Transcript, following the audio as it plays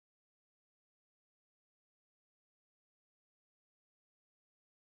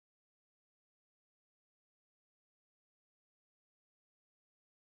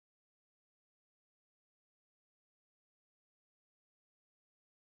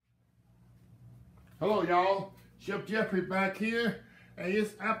Hello y'all, Chef Jeffrey back here. Hey,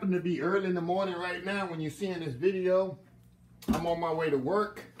 it's happened to be early in the morning right now when you're seeing this video. I'm on my way to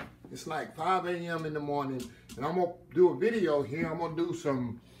work. It's like 5 a.m. in the morning and I'm gonna do a video here. I'm gonna do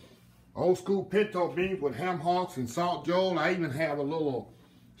some old school pinto beans with ham hocks and salt jawl. I even have a little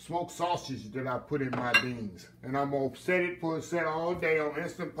smoked sausage that I put in my beans. And I'm gonna set it for a set all day on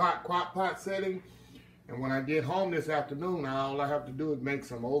Instant Pot, crock pot setting. And when I get home this afternoon, all I have to do is make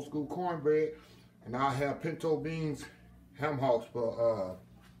some old school cornbread. And I'll have pinto beans, ham hocks for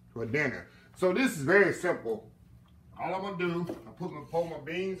dinner. So this is very simple. All I'm gonna do, pour my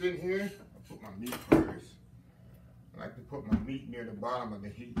beans in here. I put my meat first. I like to put my meat near the bottom of the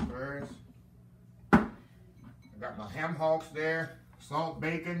heat first. I got my ham hocks there, salt,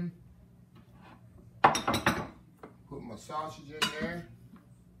 bacon. Put my sausage in there.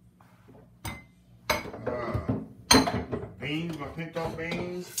 Beans, my pinto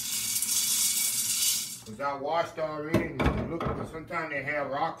beans. I washed already. Look, sometimes they have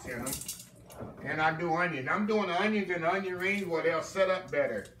rocks in them. And I do onions. I'm doing the onions in the onion rings where they'll set up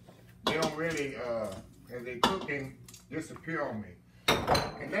better. They don't really, as they cooking, disappear on me.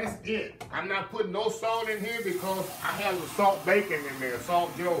 And that's it. I'm not putting no salt in here because I have the salt bacon in there,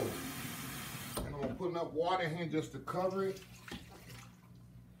 salt jawl. And I'm gonna put enough water in here just to cover it.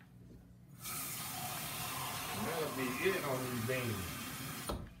 And that'll be it on these beans.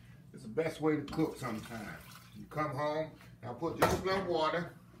 It's the best way to cook sometimes. You come home, I'll put just enough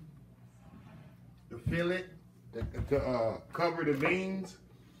water to fill it, to cover the beans.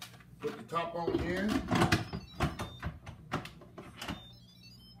 Put the top on here.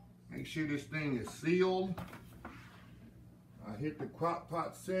 Make sure this thing is sealed. I hit the crock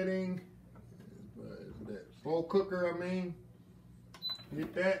pot setting. That slow cooker, I mean.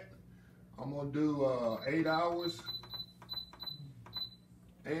 Hit that. I'm gonna do 8 hours.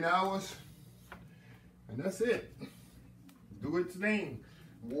 8 hours, and that's it. Do its thing.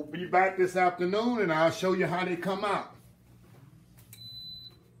 We'll be back this afternoon and I'll show you how they come out.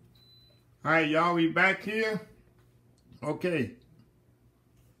 All right, y'all, we back here. Okay.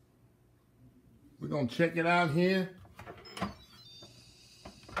 We're gonna check it out here.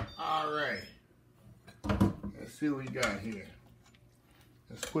 All right. Let's see what we got here.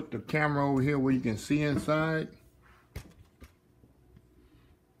 Let's put the camera over here where you can see inside.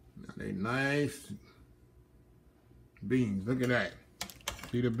 They nice beans. Look at that.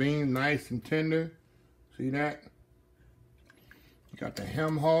 See the beans, nice and tender. See that? You got the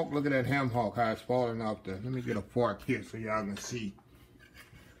ham hock. Look at that ham hock, how it's falling off the. Let me get a fork here so y'all can see.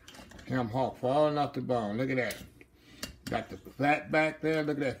 Ham hock falling off the bone. Look at that. Got the fat back there.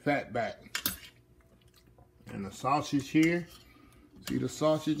 Look at that fat back. And the sausage here. See the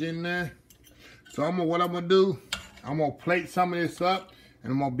sausage in there? So what I'm gonna do, I'm gonna plate some of this up.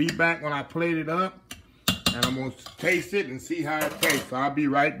 And I'm gonna be back when I plate it up. And I'm gonna taste it and see how it tastes. So I'll be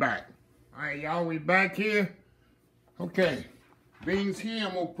right back. All right, y'all, we back here. Okay, beans here,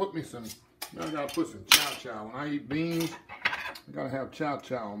 I'm gonna put me some, I gotta put some chow. When I eat beans, I gotta have chow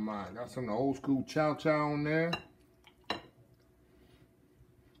on mine. Got some of the old school chow on there.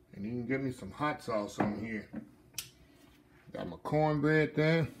 And you can get me some hot sauce on here. Got my cornbread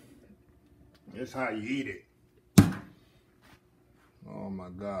there. That's how you eat it. Oh my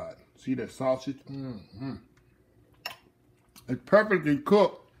God. See that sausage? It's perfectly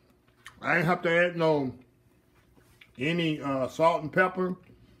cooked. I ain't have to add any salt and pepper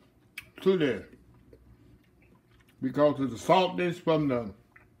to this. Because of the saltiness from the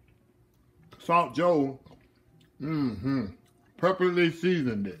salt jawl. Perfectly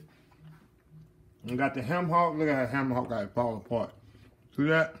seasoned it. And got the ham hock. Look at that ham hock got it fall apart. See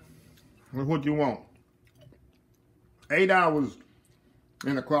that? That's what you want. 8 hours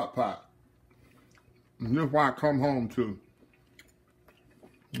in a crock pot. And this is why I come home to.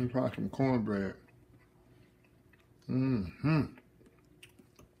 Let me try some cornbread.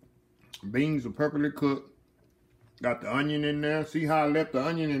 Beans are perfectly cooked. Got the onion in there. See how I left the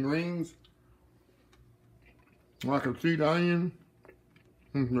onion in rings? I can see the onion.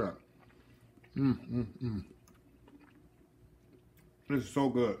 This is so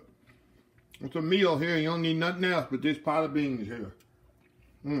good. It's a meal here. You don't need nothing else but this pot of beans here.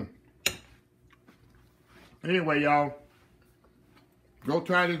 Anyway, y'all, go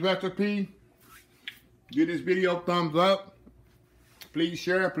try this recipe. Give this video a thumbs up. Please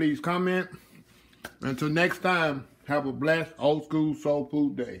share, please comment. Until next time, have a blessed old school soul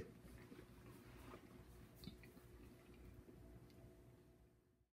food day.